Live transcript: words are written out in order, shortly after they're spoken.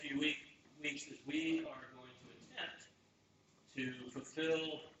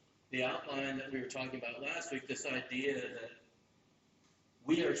fulfill the outline that we were talking about last week, this idea that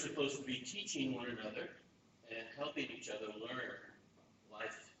we are supposed to be teaching one another and helping each other learn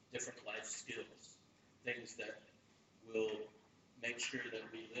different life skills, things that will make sure that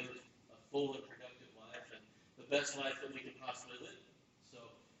we live a full and productive life and the best life that we can possibly live. So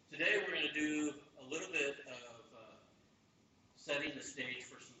today we're going to do a little bit of setting the stage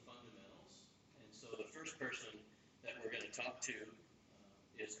for some fundamentals. And so the first person that we're going to talk to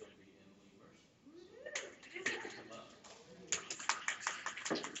is going to be Emily Mercer. So, come up.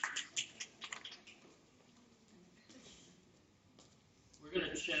 We're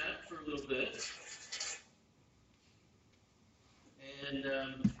going to chat for a little bit. And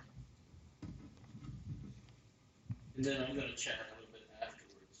then I'm going to chat a little bit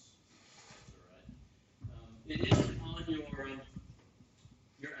afterwards. That's all right. It is on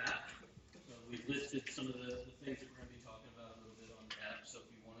your app. So we've listed some of the things that we're going to be talking about a little bit on the app. So if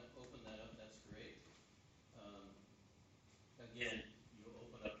you want to open that up, that's great. Again, you'll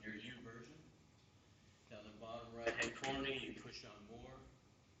open up your U version. Down the bottom right-hand corner, you push on more.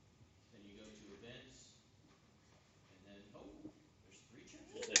 Then you go to events. And then, there's 3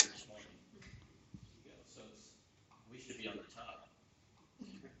 churches there this morning. There you go. So we should be on the top,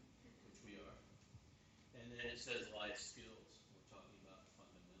 which we are. And then it says life skills. We're talking about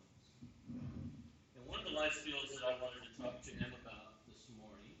fundamentals. And one of the life skills that I wanted to talk to him about this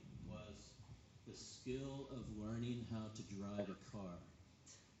morning was the skill of learning how to drive a car.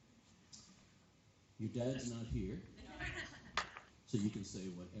 Your dad's not here, so you can say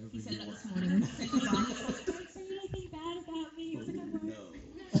whatever you want. He said that this morning. Don't say anything bad about me. Oh, no.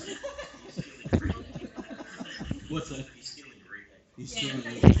 What's that? He's stealing everything. He's stealing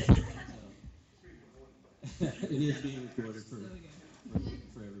everything. It is being recorded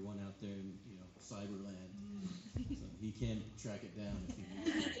for everyone out there in Cyberland. So he can track it down if he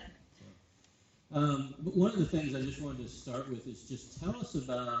needs to. But one of the things I just wanted to start with is just tell us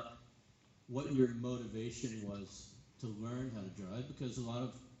about what your motivation was to learn how to drive, because a lot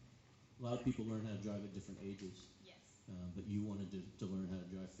of people learn how to drive at different ages. Yes. But you wanted to learn how to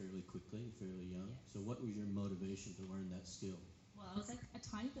drive fairly quickly, fairly young. Yes. So what was your motivation to learn that skill? Well, I was like a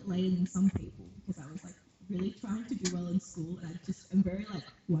tiny bit later than some people because I was like really trying to do well in school, and I'm very like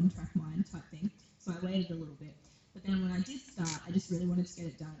one-track mind type thing. So I waited a little bit. But then when I did start, I just really wanted to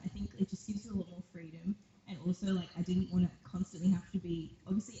get it done. I think it just gives you a lot more freedom. And also, like, I didn't want to constantly have to be,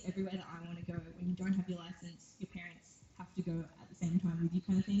 obviously, everywhere that I want to go. When you don't have your license, your parents have to go at the same time with you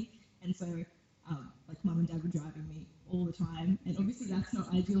kind of thing. And so, like, mum and dad were driving me all the time. And obviously, that's not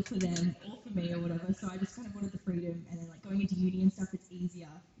ideal for them or for me or whatever. So I just kind of wanted the freedom. And then, like, going into uni and stuff, it's easier.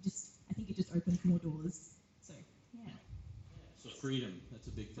 I think it just opens more doors. So, yeah. So freedom, that's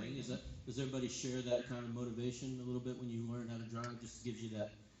a big thing. Does everybody share that kind of motivation a little bit when you learn how to drive? Just gives you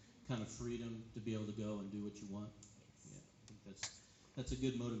that kind of freedom to be able to go and do what you want. Yeah, I think that's a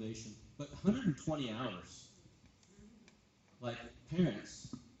good motivation. But 120 hours, like parents,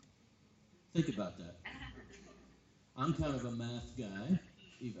 think about that. I'm kind of a math guy,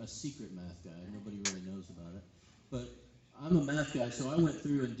 a secret math guy. Nobody really knows about it, but I'm a math guy, so I went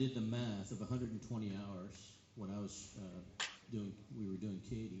through and did the math of 120 hours when I was we were doing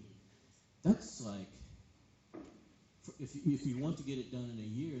Katie. That's like, if you want to get it done in a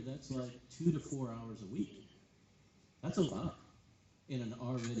year, that's like 2 to 4 hours a week. That's a lot in an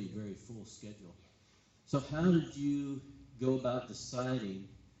already very full schedule. So how did you go about deciding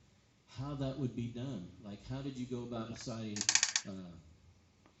how that would be done? Like, how did you go about deciding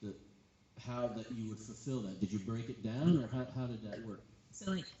how that you would fulfill that? Did you break it down, or how did that work?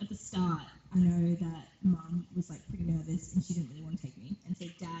 So, like, at the start, I know that mum was, like, pretty nervous and she didn't really want to take me. And so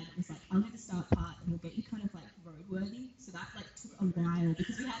dad was like, I'll do the start part and we'll get you kind of, like, roadworthy. So that, like, took a while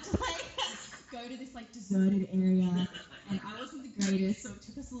because we had to, like, go to this, like, deserted area. And I wasn't the greatest, so it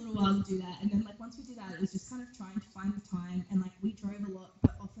took us a little while to do that. And then, like, once we did that, it was just kind of trying to find the time. And, like, we drove a lot,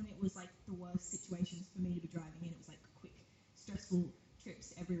 but often it was, like, the worst situations for me to be driving in. It was, like, quick, stressful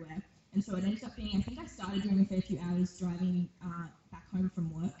trips everywhere. And so it ended up being, I think I started doing a fair few hours driving back home from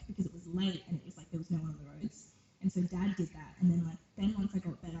work because it was late and it was like there was no one on the roads. And so dad did that. And then once I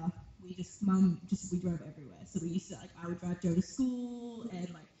got better, we drove everywhere. So we used to, like, I would drive Joe to school and,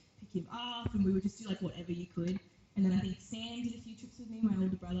 like, pick him up, and we would just do, like, whatever you could. And then I think Sam did a few trips with me, my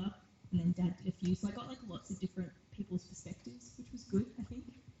older brother, and then dad did a few. So I got, like, lots of different people's perspectives, which was good, I think.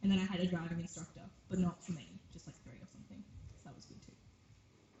 And then I had a driving instructor, but not for me, just like 3 or something. So that was good too.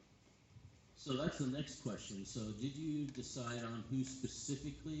 So that's the next question. So did you decide on who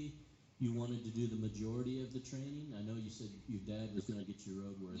specifically you wanted to do the majority of the training? I know you said your dad was going to get you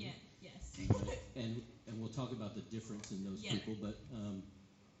roadworthy. Yeah, yes. And we'll talk about the difference in those Yeah. people, but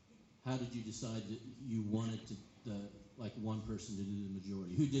how did you decide that you wanted to like one person to do the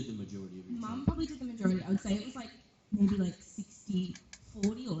majority? Who did the majority of your Mum training? probably did the majority. I would say it was like maybe like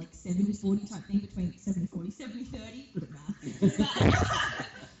 60-40 or like 70-40 type thing between 70-40, 70-30. Good at math.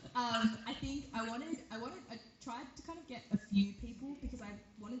 But, I think I tried to kind of get a few people because I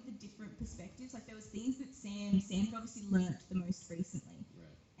wanted the different perspectives. Like there was things that Sam had obviously learnt the most recently,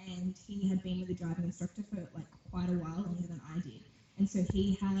 Right. and he had been with a driving instructor for like quite a while, longer than I did. And so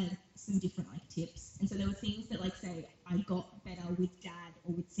he had some different like tips. And so there were things that like say I got better with Dad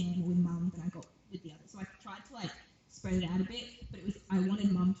or with Sam or with Mum than I got with the others. So I tried to like spread it out a bit, but it was I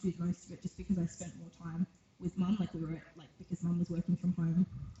wanted Mum to do most of it just because I spent more time with Mum. Like we were like because Mum was working from home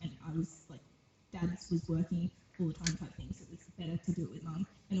and I was like Dad was working all the time type thing. So it was better to do it with Mum.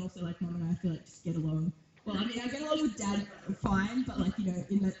 And also like Mum and I feel like just get along. Well, I mean I get along with Dad fine, but like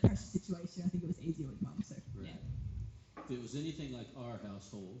in that pressure situation I think it was easier with Mum. So Right. yeah. If it was anything like our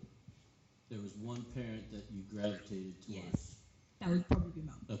household, there was one parent that you gravitated towards. Yes. That would probably be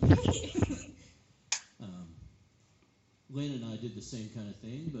Mum. Okay. Lynn and I did the same kind of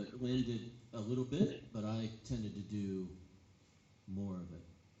thing, but Lynn did a little bit, but I tended to do more of it.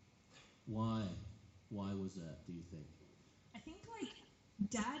 Why? Why was that, do you think? I think like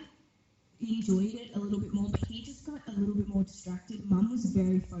Dad enjoyed it a little bit more, but he just got a little bit more distracted. Mum was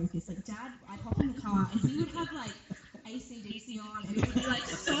very focused. Like Dad, I'd hop in the car and he would have like AC/DC on, and it would be like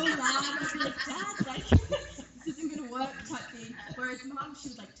so loud. I'd be like, Dad, like this isn't gonna work type thing. Whereas Mum, she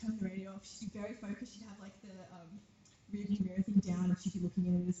would like turn the radio off. She'd be very focused. She'd have like the rearview mirror thing down, and she'd be looking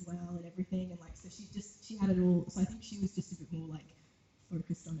at it as well and everything. And like so, she had it all. So I think she was just a bit more like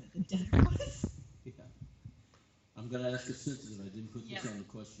focused on it than Dad was. Yeah. I'm going to ask a sensitive. I didn't put this Yeah. on the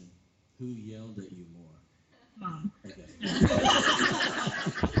question. Who yelled at you more? Mum. Okay.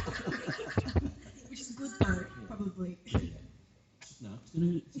 Which is good though, probably. No,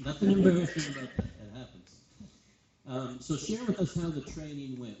 it's nothing embarrassing about that. That happens. So share with us how the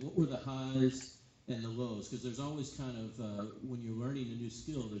training went. What were the highs and the lows? Because there's always kind of, when you're learning a new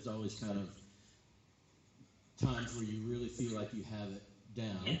skill, there's always kind of times where you really feel like you have it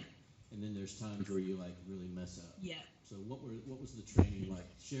down, Yeah. and then there's times where you like really mess up. Yeah. So what was the training like?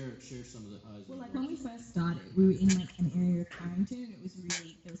 Share some of the highs. Well, and like lows. when we first started, we were in like an area of Carrington, and it was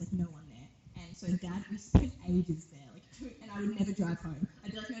really there was like no one there. And so Dad, we spent ages there, and I would never drive home.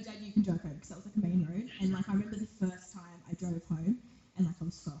 I'd be like, no, Dad, you can drive home because that was like a main road. And like I remember the first time I drove home, and like I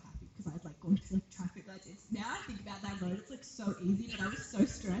was so happy because I'd like gone through like traffic lights. Now I think about that road, it's like so easy, but I was so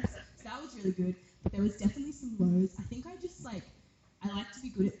stressed. So that was really good. But there was definitely some lows. I think I just like. I like to be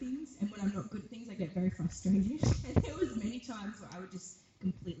good at things, and when I'm not good at things, I get very frustrated. And there was many times where I would just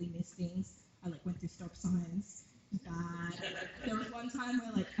completely miss things. I like went through stop signs, bad. There was one time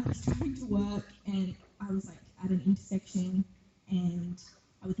where like I was driving to work, and I was like at an intersection, and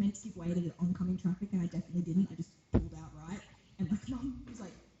I was meant to give way to the oncoming traffic, and I definitely didn't. I just pulled out right, and like Mum was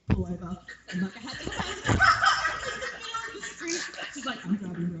like, pull over, and like I had to get out of the street. She's like, I'm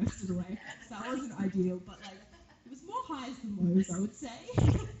driving the rest of the way. So that wasn't ideal, but like. It was more highs than lows, I would say.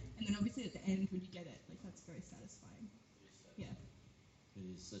 And then obviously at the end when you get it, like that's very satisfying. Yeah. It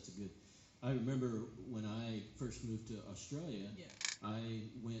is. That's a good. I remember when I first moved to Australia. Yeah. I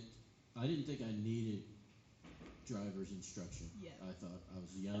didn't think I needed driver's instruction. Yeah. I thought I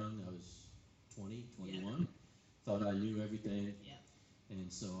was young. I was 20, Yeah. 21. Thought I knew everything. Yeah.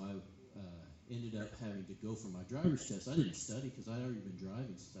 And so I ended up having to go for my driver's test. I didn't study because I'd already been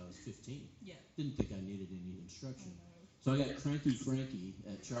driving since I was 15. Yeah. Didn't think I needed any instruction. I know. So I got Cranky Frankie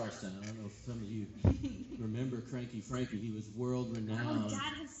at Charlestown. I don't know if some of you remember Cranky Frankie. He was world renowned. Oh,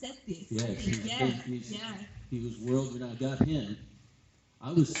 Dad has said this. Yes, Yeah. he was world renowned. I got him.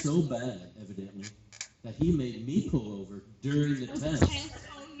 I was so bad, evidently, that he made me pull over during the test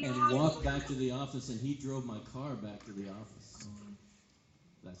Oh, no. and walk back to the office, and he drove my car back to the office.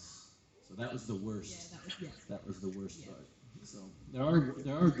 So that was the worst. Yeah, That was the worst Yeah. part. So there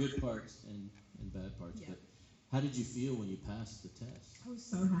are good parts and bad parts. Yeah. But how did you feel when you passed the test? I was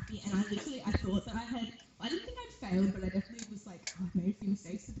so happy, and I thought that I didn't think I'd failed, but I definitely was like, oh, I've made a few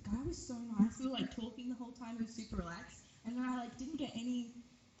mistakes, but the guy was so nice. We were like talking the whole time, he was super relaxed, and then I like didn't get any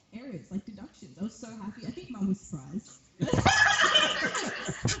errors, like deductions. I was so happy. I think Mum was surprised. But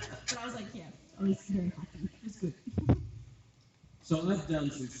I was like, yeah, I was very happy. It was good. So I've done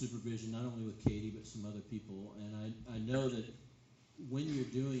some supervision, not only with Katie, but some other people, and I know that when you're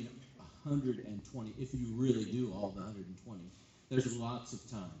doing 120, if you really do all the 120, there's lots of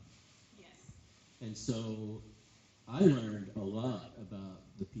time. Yes. And so I learned a lot about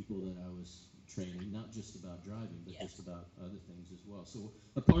the people that I was training, not just about driving, but Yeah. just about other things as well. So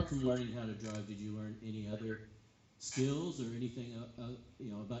apart from learning how to drive, did you learn any other skills or anything,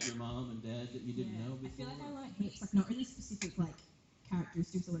 about your mom and dad that you didn't know I feel before? like I learned heaps, like not really specific like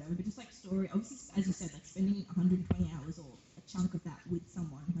characteristics or whatever, but just like story. Obviously, as you said, like spending 120 hours or a chunk of that with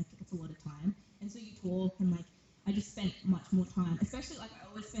someone, like it's a lot of time. And so you talk and like I just spent much more time, especially like I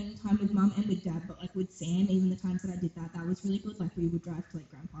always spend time with mum and with dad, but like with Sam, even the times that I did that, that was really good. Like we would drive to like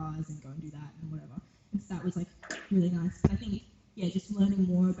grandpa's and go and do that and whatever. And so that was like really nice. But I think yeah, just learning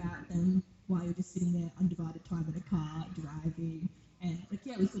more about them while you're just sitting there undivided time in a car driving. And like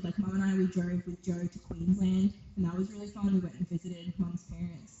yeah, it was good. Like mum and I, we drove with Joe to Queensland, and that was really fun. We went and visited mum's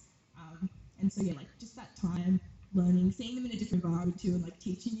parents, and so yeah, like just that time learning, seeing them in a different environment too, and like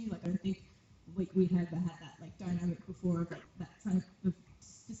teaching you. Like I don't think we had that like dynamic before of like that kind of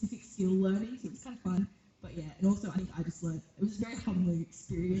specific skill learning. So it was kind of fun. But yeah, and also I think I just learned. It was a very humbling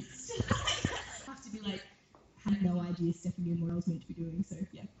experience. Have to be like had no idea stepping in what I was meant to be doing. So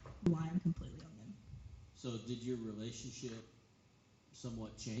yeah, relying completely on them. So did your relationship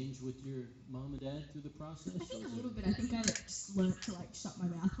somewhat change with your mom and dad through the process? I think or a was little it- bit. I think I just learned to like shut my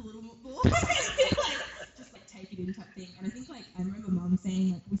mouth a little bit more. Like, just like take it in type thing. And I think like I remember mum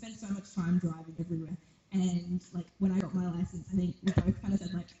saying like we spend so much time driving everywhere. And like when I got my license, I think we both kind of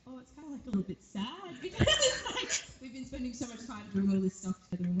said like, oh, it's kind of like a little bit sad because like we've been spending so much time doing all this stuff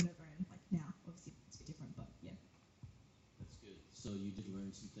together and whatever. And like now, obviously, it's a bit different, but yeah. That's good. So you did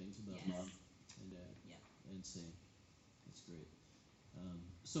learn some things about Yes. mom and dad. Yeah. And Sam. That's great.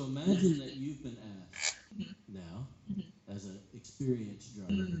 So imagine that you've been asked now as an experienced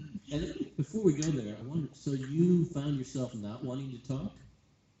driver. And before we go there, I wonder, so you found yourself not wanting to talk?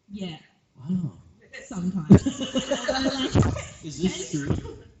 Yeah. Wow. Sometimes. Although, like, Is this true? Yeah,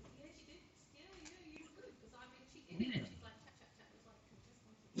 she did. Yeah, you were good because I mean, she did it. And she's like, chat, chat, chat. It was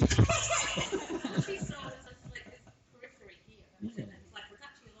like, she saw it as like this periphery here. That was it. And it's like, there's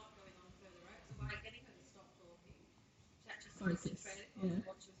actually a lot going on further out. So by getting her to stop talking, she actually Focus, concentrated yeah. on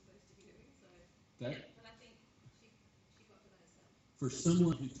what she was supposed to be doing. So, That, yeah, but I think she got to that herself. for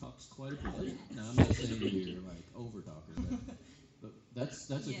someone who talks quite a bit, now I'm not saying you're like over talker, but that's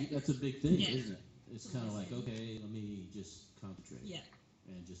Yeah. that's a big thing, Yeah. isn't it? It's kind of like, okay, let me just concentrate Yeah.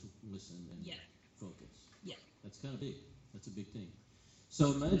 and just listen and Yeah. focus. Yeah. That's kind of big. That's a big thing.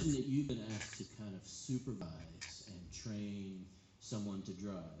 So imagine that you've been asked to kind of supervise and train someone to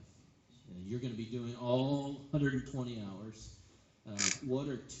drive. And you're going to be doing all 120 hours. What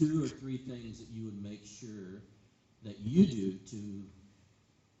are 2 or 3 things that you would make sure that you do to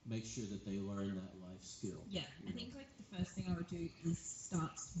make sure that they learn that life skill? Yeah, I think like the first thing I would do is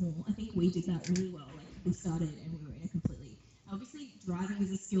start small. I think we did that really well. Like we started and we were in a completely. Obviously, driving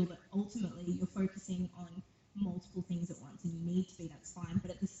is a skill that ultimately you're focusing on multiple things at once, and you need to be. That's fine.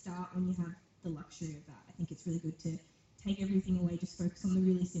 But at the start, when you have the luxury of that, I think it's really good to take everything away, just focus on the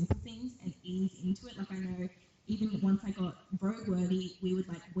really simple things and ease into it. Like I know, even once I got roadworthy, we would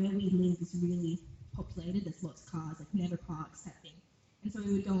like where we live is really populated. There's lots of cars, like never parks type thing. And so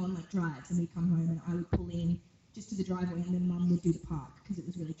we would go on like drives and we'd come home and I would pull in just to the driveway and then mum would do the park because it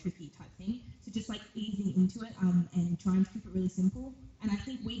was really tricky type thing. So just like easing into it and trying to keep it really simple. And I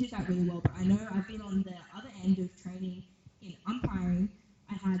think we did that really well, but I know I've been on the other end of training in umpiring.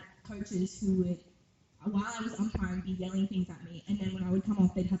 I had coaches who would, while I was umpiring, be yelling things at me. And then when I would come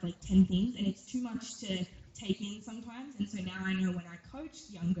off, they'd have like 10 things and it's too much to take in sometimes. And so now I know when I coach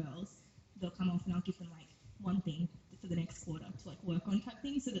young girls, they'll come off and I'll give them like one thing for the next quarter to like work on type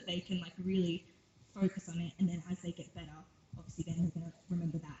thing so that they can like really focus on it, and then as they get better, obviously then they're going to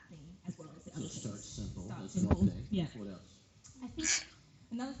remember that thing as well as the So other start things. simple. Start That's simple. one thing. Yeah. What else? I think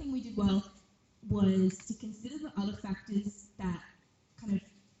another thing we did well was to consider the other factors that kind of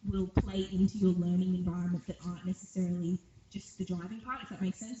will play into your learning environment that aren't necessarily just the driving part, if that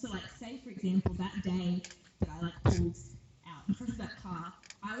makes sense. So like say for example that day that I like pulled out in front of that car,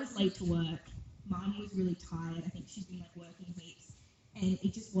 I was late to work, mum was really tired, I think she'd been like working heaps, and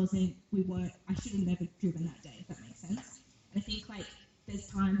it just wasn't, I should have never driven that day, if that makes sense. And I think like there's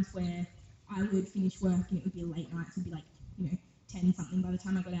times where I would finish work and it would be a late night, so it'd be like, 10 something, by the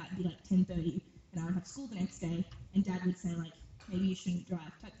time I got out it'd be like 10:30, and I would have school the next day, and dad would say like, maybe you shouldn't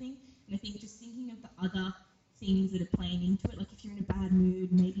drive type thing. And I think just thinking of the other things that are playing into it, like if you're in a bad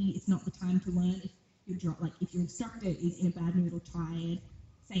mood, maybe it's not the time to learn. If your instructor is in a bad mood or tired,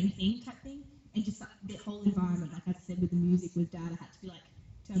 same thing type thing. And just like the whole environment, like I said with the music with dad, I had to be like,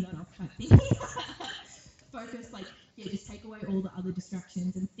 turn that off type thing. Focus, like, yeah, just take away all the other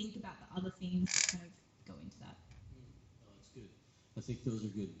distractions and think about the other things that kind of go into that. Oh, that's good. I think those are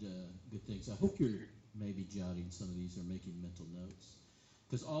good things. I hope you're maybe jotting some of these or making mental notes.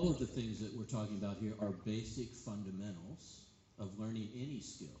 Because all of the things that we're talking about here are basic fundamentals of learning any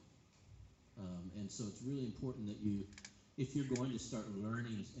skill. And so it's really important that you, if you're going to start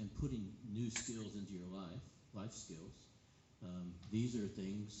learning and putting new skills into your life skills, these are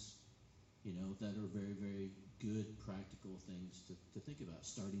things, that are very, very good practical things to think about.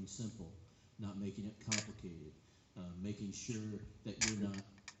 Starting simple, not making it complicated, making sure that you're not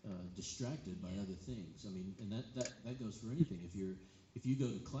distracted by other things. I mean, and that goes for anything. If you go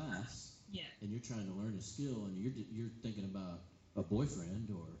to class Yeah. and you're trying to learn a skill and you're thinking about a boyfriend,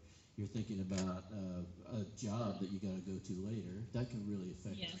 or you're thinking about a job that you got to go to later, that can really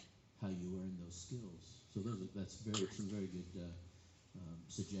affect Yeah. how you learn those skills. So that's some very good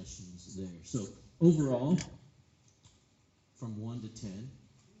suggestions there. So overall, from 1 to 10,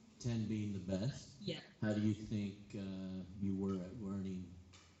 10 being the best, Yeah. how do you think you were at learning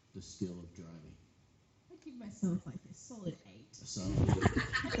the skill of driving? I'd give myself like a solid 8. So I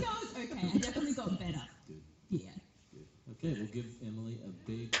think I was okay. I definitely got better. Good. Yeah. Good. Okay, we'll give Emily a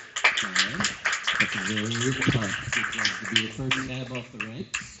big hand. That's a very good job. Good job to be the first cab off the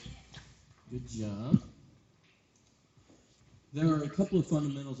ranks. Good job. There are a couple of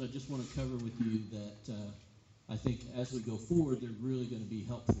fundamentals I just want to cover with you that I think as we go forward, they're really going to be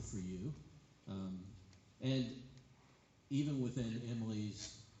helpful for you. And even within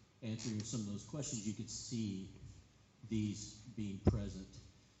Emily's answering some of those questions, you could see these being present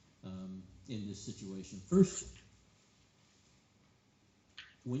in this situation. First,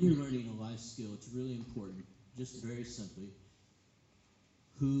 when you're learning a life skill, it's really important, just very simply,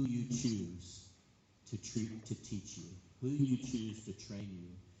 who you choose to teach you, who you choose to train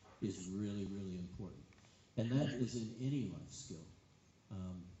you is really, really important. And that is in any life skill.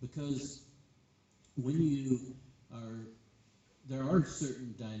 Because when you are, there are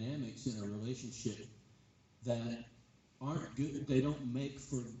certain dynamics in a relationship that aren't good, they don't make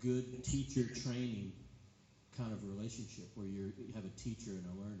for good teacher training kind of relationship where you have a teacher and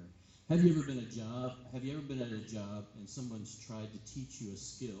a learner. Have you ever been at a job and someone's tried to teach you a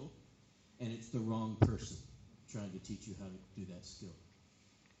skill and it's the wrong person trying to teach you how to do that skill?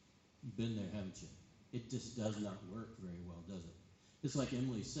 You've been there, haven't you? It just does not work very well, does it? It's like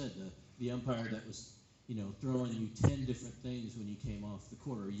Emily said, the umpire that was, throwing you 10 different things when you came off the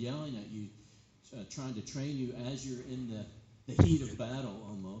court, or yelling at you, trying to train you as you're in the heat of battle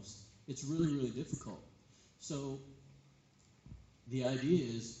almost. It's really, really difficult. So the idea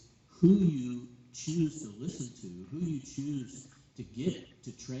is who you choose to listen to, who you choose to get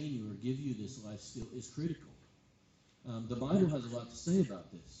to train you or give you this life skill is critical. The Bible has a lot to say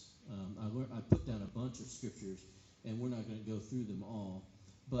about this. I put down a bunch of scriptures, and we're not going to go through them all.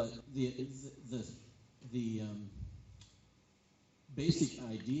 But the basic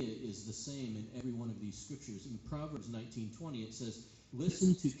idea is the same in every one of these scriptures. In Proverbs 19:20, it says,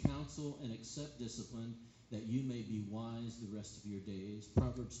 "Listen to counsel and accept discipline, that you may be wise the rest of your days."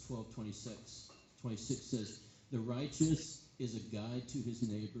 Proverbs 12:26 says, "The righteous is a guide to his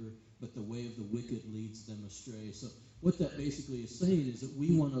neighbor, but the way of the wicked leads them astray." So what that basically is saying is that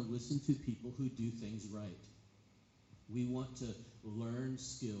we want to listen to people who do things right. We want to learn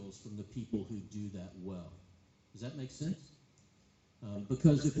skills from the people who do that well. Does that make sense?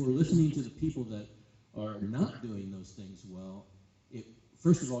 Because if we're listening to the people that are not doing those things well,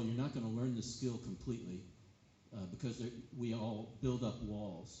 first of all, you're not going to learn the skill completely because we all build up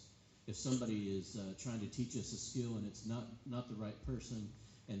walls. If somebody is trying to teach us a skill and it's not the right person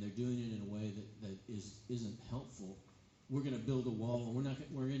and they're doing it in a way that isn't helpful, we're going to build a wall, and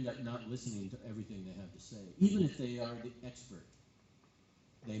we're end up not listening to everything they have to say, even if they are the expert.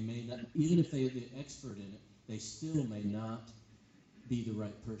 They may not, even if they are the expert in it, they still may not be the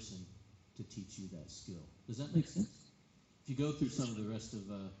right person to teach you that skill. Does that make sense? If you go through some of the rest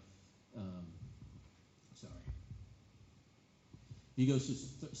of, if you go through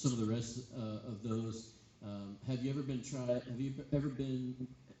some of the rest of those, have you ever been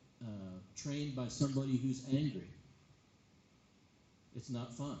trained by somebody who's angry? It's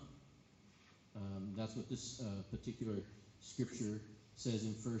not fun. That's what this particular scripture says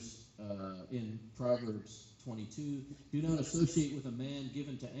in Proverbs 22. "Do not associate with a man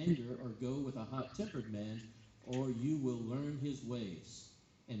given to anger, or go with a hot-tempered man, or you will learn his ways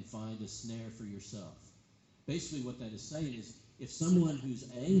and find a snare for yourself." Basically what that is saying is, if someone who's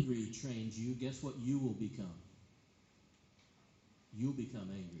angry trains you, guess what you will become? You'll become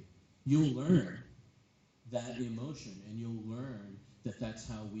angry. You'll learn that emotion, and you'll learn that that's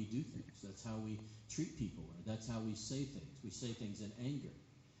how we do things. That's how we treat people, or that's how we say things. We say things in anger.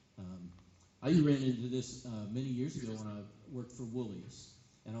 I ran into this many years ago when I worked for Woolies,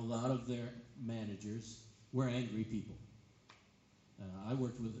 and a lot of their managers were angry people. I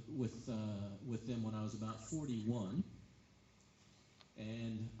worked with them when I was about 41,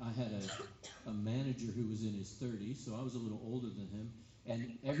 and I had a manager who was in his 30s, so I was a little older than him.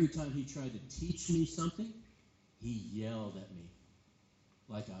 And every time he tried to teach me something, he yelled at me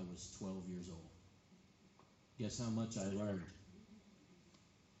like I was 12 years old. Guess how much I learned?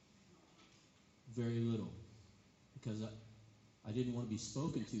 Very little, because I didn't want to be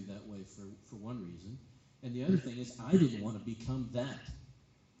spoken to that way for one reason. And the other thing is I didn't want to become that.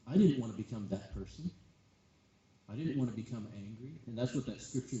 I didn't want to become that person. I didn't want to become angry. And that's what that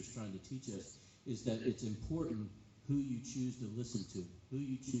scripture is trying to teach us, is that it's important who you choose to listen to, who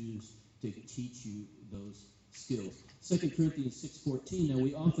you choose to teach you those skills. 2 Corinthians 6:14. Now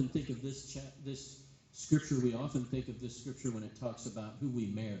we often think of this scripture, we often think of this scripture when it talks about who we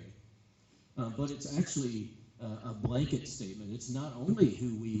marry. But it's actually a blanket statement. It's not only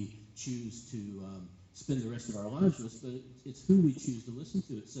who we choose to spend the rest of our lives with, but it's who we choose to listen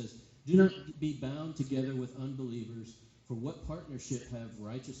to. It says, do not be bound together with unbelievers, for what partnership have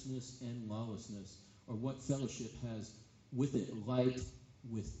righteousness and lawlessness, or what fellowship has with it light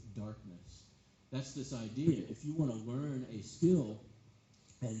with darkness? That's this idea. If you want to learn a skill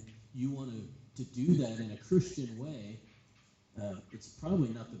and you want to do that in a Christian way, it's probably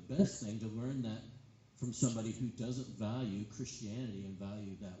not the best thing to learn that from somebody who doesn't value Christianity and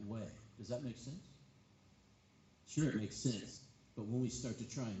value that way. Does that make sense? Sure, it makes sense. But when we start to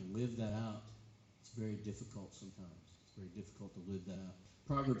try and live that out, it's very difficult sometimes. It's very difficult to live that out.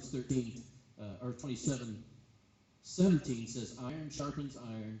 Proverbs 27:17 says, iron sharpens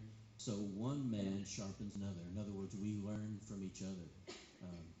iron, so one man sharpens another. In other words, we learn from each other.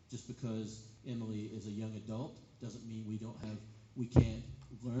 Just because Emily is a young adult doesn't mean we can't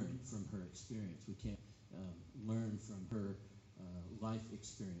learn from her experience. We can't learn from her life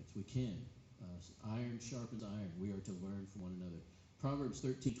experience. We can. Iron sharpens iron. We are to learn from one another. Proverbs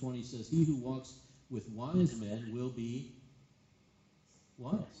 13:20 says, he who walks with wise men will be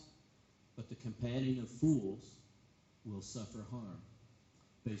wise, but the companion of fools will suffer harm.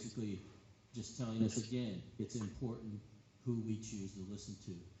 Basically, just telling us again, it's important who we choose to listen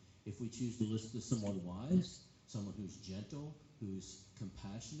to. If we choose to listen to someone wise, someone who's gentle, who's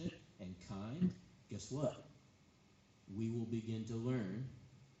compassionate and kind, guess what? We will begin to learn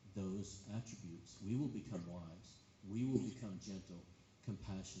those attributes. We will become wise. We will become gentle,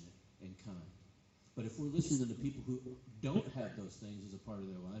 compassionate, and kind. But if we're listening to people who don't have those things as a part of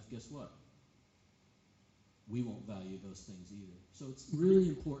their life, guess what? We won't value those things either. So it's really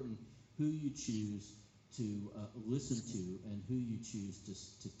important who you choose to listen to and who you choose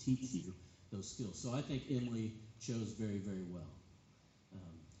to teach you those skills. So I think Emily chose very, very well.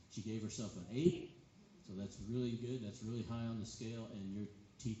 She gave herself an 8, so that's really good. That's really high on the scale, and your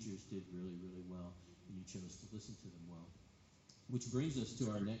teachers did really, really well, and you chose to listen to them well. Which brings us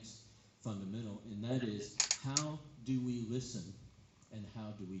to our next fundamental, and that is, how do we listen and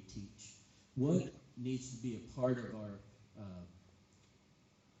how do we teach? What needs to be a part of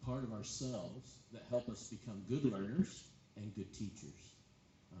ourselves that help us become good learners and good teachers?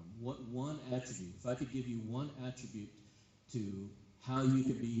 What one attribute, if I could give you one attribute to how you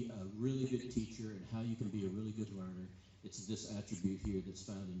can be a really good teacher and how you can be a really good learner, it's this attribute here that's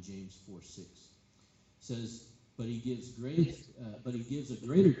found in James 4:6. It says, but he gives a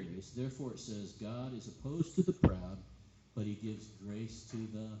greater grace. Therefore it says, God is opposed to the proud, but he gives grace to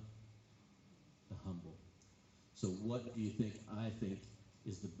the humble. So what do you think I think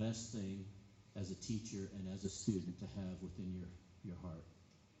is the best thing as a teacher and as a student to have within your heart?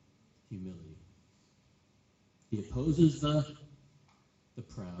 Humility. He opposes the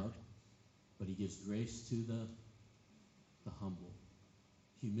proud, but he gives grace to the humble.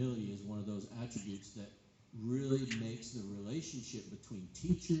 Humility is one of those attributes that really makes the relationship between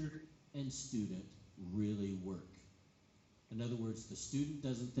teacher and student really work. In other words, the student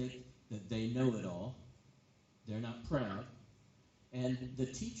doesn't think that they know it all. They're not proud. And the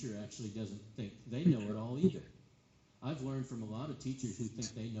teacher actually doesn't think they know it all either. I've learned from a lot of teachers who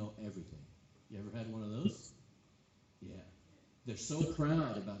think they know everything. You ever had one of those? Yeah. They're so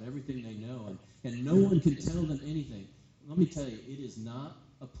proud about everything they know, and no one can tell them anything. Let me tell you, it is not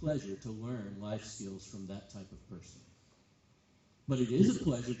a pleasure to learn life skills from that type of person. But it is a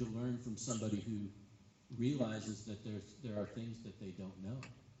pleasure to learn from somebody who realizes that there are things that they don't know.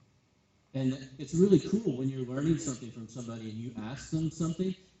 And it's really cool when you're learning something from somebody and you ask them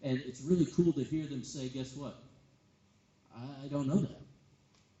something, and it's really cool to hear them say, guess what? I don't know that.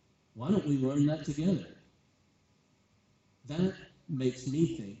 Why don't we learn that together? That makes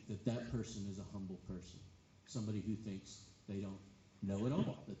me think that that person is a humble person. Somebody who thinks they don't know it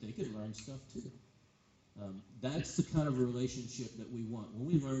all, that they could learn stuff too. That's the kind of relationship that we want. When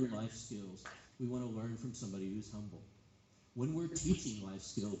we learn life skills, we want to learn from somebody who's humble. When we're teaching life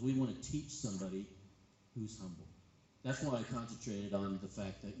skills, we want to teach somebody who's humble. That's why I concentrated on the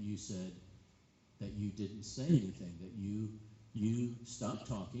fact that you said that you didn't say anything, that you stopped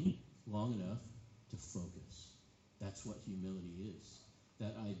talking long enough to focus. That's what humility is.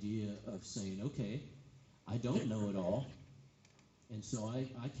 That idea of saying, okay, I don't know it all, and so I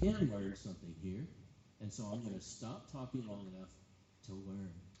can learn something here, and so I'm going to stop talking long enough to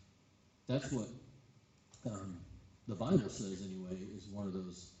learn. That's what the Bible says, anyway, is one of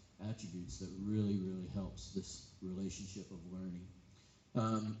those attributes that really, really helps this relationship of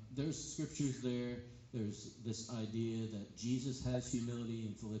learning. There's scriptures there. There's this idea that Jesus has humility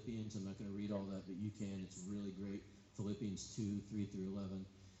in Philippians. I'm not going to read all that, but you can. It's really great. Philippians 2, 3 through 11.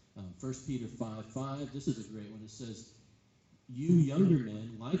 1 Peter 5, 5. This is a great one. It says, you younger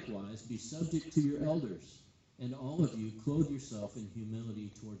men, likewise, be subject to your elders, and all of you clothe yourself in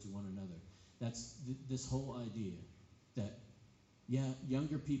humility towards one another. That's this whole idea that, yeah,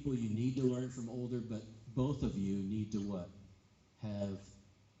 younger people, you need to learn from older, but both of you need to what? Have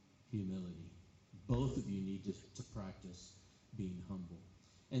humility. Both of you need to practice being humble.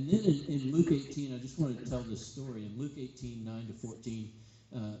 And then in Luke 18, I just wanted to tell this story. In Luke 18, 9 to 14,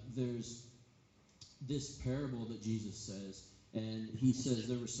 there's this parable that Jesus says. And he says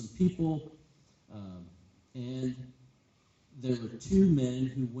there were some people, and there were two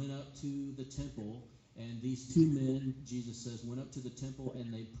men who went up to the temple. And these two men, Jesus says, went up to the temple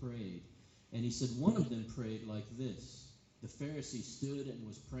and they prayed. And he said one of them prayed like this. The Pharisee stood and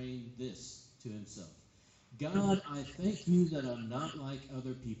was praying this to himself. God, I thank you that I'm not like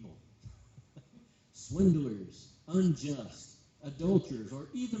other people. Swindlers, unjust, adulterers, or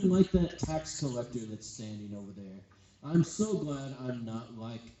even like that tax collector that's standing over there. I'm so glad I'm not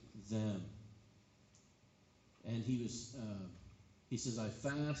like them. And he says, I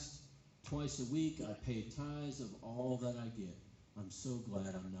fast twice a week. I pay tithes of all that I get. I'm so glad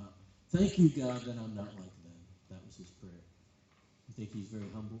I'm not. Thank you, God, that I'm not like them. That was his prayer. You think he's very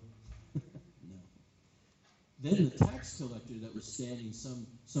humble? No. Then the tax collector that was standing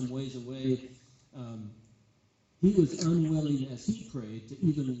some ways away, he was unwilling as he prayed to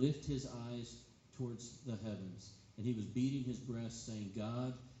even lift his eyes towards the heavens. And he was beating his breast, saying,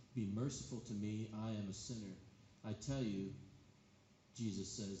 God, be merciful to me. I am a sinner. I tell you, Jesus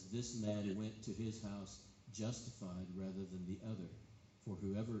says, this man went to his house justified rather than the other. For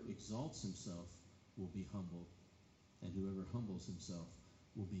whoever exalts himself will be humbled, and whoever humbles himself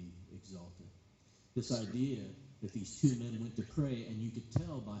will be exalted. This idea that these two men went to pray, and you could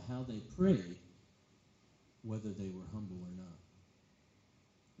tell by how they prayed whether they were humble or not.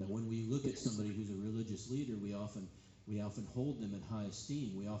 Now, when we look at somebody who's a religious leader, we often hold them in high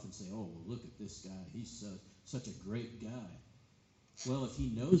esteem. We often say, oh, well, look at this guy. He's such a great guy. Well, if he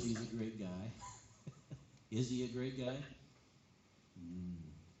knows he's a great guy, is he a great guy?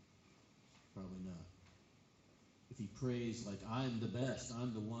 Probably not. If he prays like, I'm the best,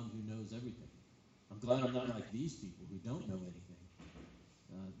 I'm the one who knows everything. I'm glad I'm not like these people who don't know anything.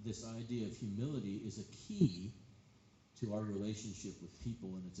 This idea of humility is a key to our relationship with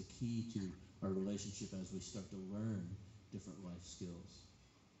people, and it's a key to our relationship as we start to learn different life skills.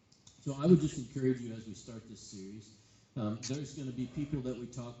 So I would just encourage you as we start this series, there's going to be people that we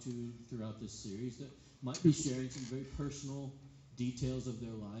talk to throughout this series that might be sharing some very personal details of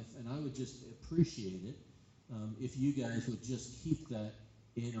their life, and I would just appreciate it if you guys would just keep that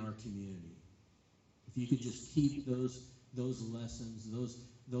in our community. If you could just keep those lessons,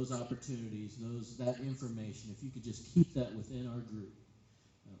 those opportunities, that information, if you could just keep that within our group,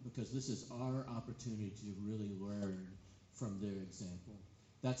 because this is our opportunity to really learn from their example.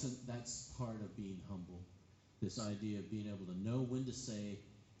 That's part of being humble. This idea of being able to know when to say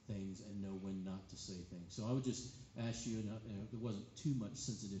things and know when not to say things. So I would just ask you, and there wasn't too much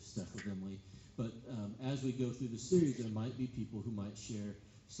sensitive stuff with Emily, but as we go through the series, there might be people who might share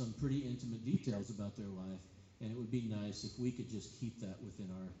some pretty intimate details about their life, and it would be nice if we could just keep that within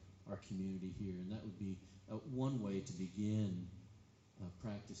our community here, and that would be one way to begin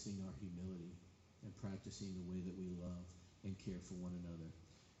practicing our humility and practicing the way that we love and care for one another.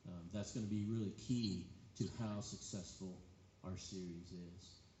 That's going to be really key to how successful our series is.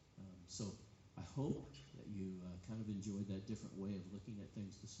 So I hope that you kind of enjoyed that different way of looking at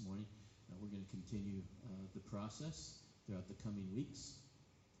things this morning. We're going to continue the process throughout the coming weeks.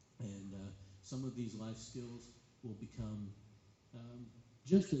 And some of these life skills will become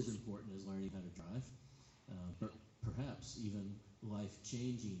just as important as learning how to drive, but perhaps even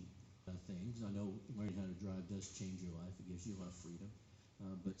life-changing things. I know learning how to drive does change your life. It gives you a lot of freedom.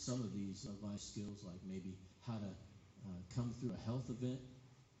 but some of these life skills, like maybe how to come through a health event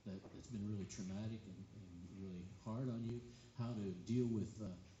that's been really traumatic and really hard on you, how to deal with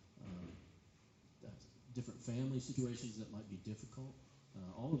different family situations that might be difficult.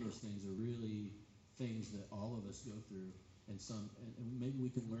 All of those things are really things that all of us go through, and maybe we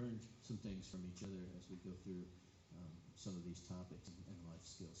can learn some things from each other as we go through some of these topics and life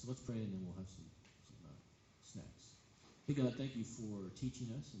skills. So let's pray, and then we'll have some snacks. Hey God, thank you for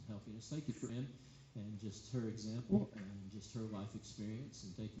teaching us and helping us. Thank you for Em and just her example and just her life experience,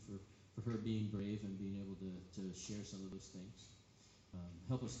 and thank you for her being brave and being able to share some of those things.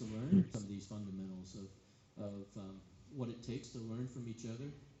 Help us to learn some of these fundamentals of what it takes to learn from each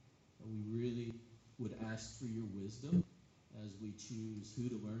other. We really would ask for your wisdom as we choose who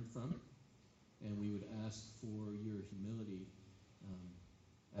to learn from, and we would ask for your humility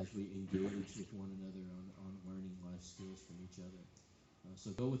as we engage with one another on learning life skills from each other.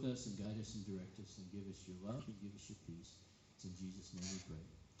 So go with us and guide us and direct us and give us your love and give us your peace. It's in Jesus' name we pray.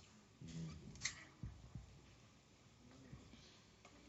 Amen.